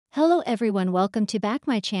Hello everyone, welcome to back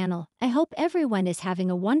my channel. I hope everyone is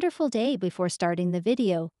having a wonderful day. Before starting the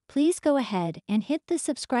video, please go ahead and hit the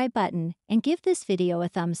subscribe button and give this video a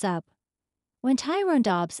thumbs up. When Tyrone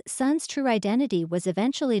Dobbs' son's true identity was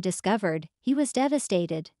eventually discovered, he was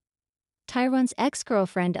devastated. Tyrone's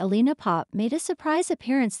ex-girlfriend Alina made a surprise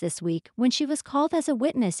appearance this week when she was called as a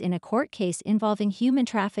witness in a court case involving human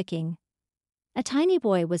trafficking. A tiny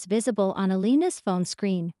boy was visible on Alina's phone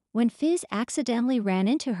screen when Fizz accidentally ran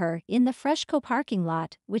into her in the Freshco parking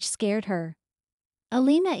lot, which scared her.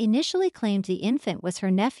 Alina initially claimed the infant was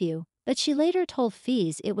her nephew, but she later told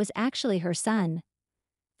Fizz it was actually her son.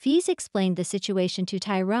 Fizz explained the situation to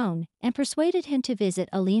Tyrone and persuaded him to visit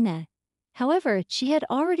Alina. However, she had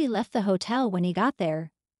already left the hotel when he got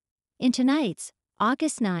there. In tonight's,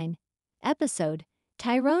 August 9, episode,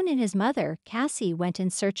 Tyrone and his mother, Cassie, went in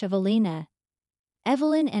search of Alina.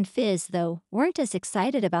 Evelyn and Fizz, though, weren't as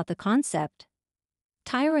excited about the concept.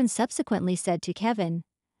 Tyrone subsequently said to Kevin,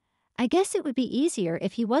 "I guess it would be easier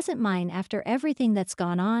if he wasn't mine after everything that's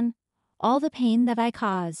gone on, all the pain that I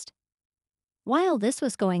caused." While this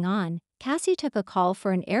was going on, Cassie took a call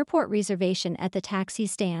for an airport reservation at the taxi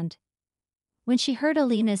stand. When she heard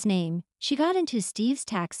Alina's name, she got into Steve's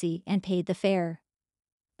taxi and paid the fare.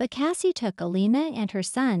 But Cassie took Alina and her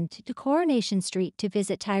son to Coronation Street to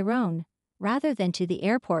visit Tyrone, rather than to the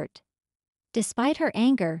airport. Despite her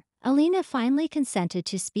anger, Alina finally consented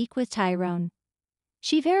to speak with Tyrone.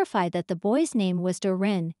 She verified that the boy's name was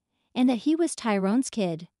Dorin, and that he was Tyrone's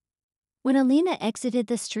kid. When Alina exited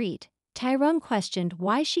the street, Tyrone questioned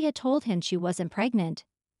why she had told him she wasn't pregnant.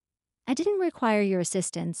 "I didn't require your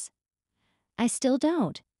assistance." "I still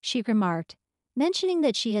don't," she remarked, mentioning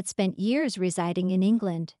that she had spent years residing in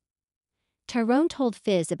England. Tyrone told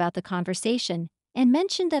Fizz about the conversation and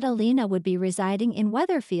mentioned that Alina would be residing in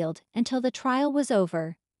Weatherfield until the trial was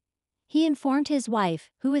over. He informed his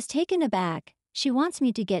wife, who was taken aback, "She wants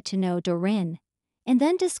me to get to know Dorin," and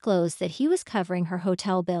then disclosed that he was covering her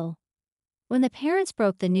hotel bill. When the parents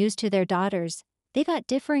broke the news to their daughters, they got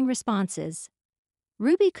differing responses.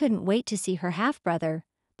 Ruby couldn't wait to see her half-brother,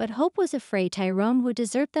 but Hope was afraid Tyrone would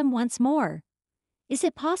desert them once more. Is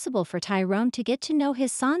it possible for Tyrone to get to know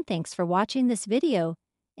his son? Thanks for watching this video,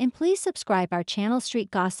 and please subscribe our channel Street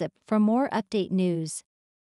Gossip for more update news.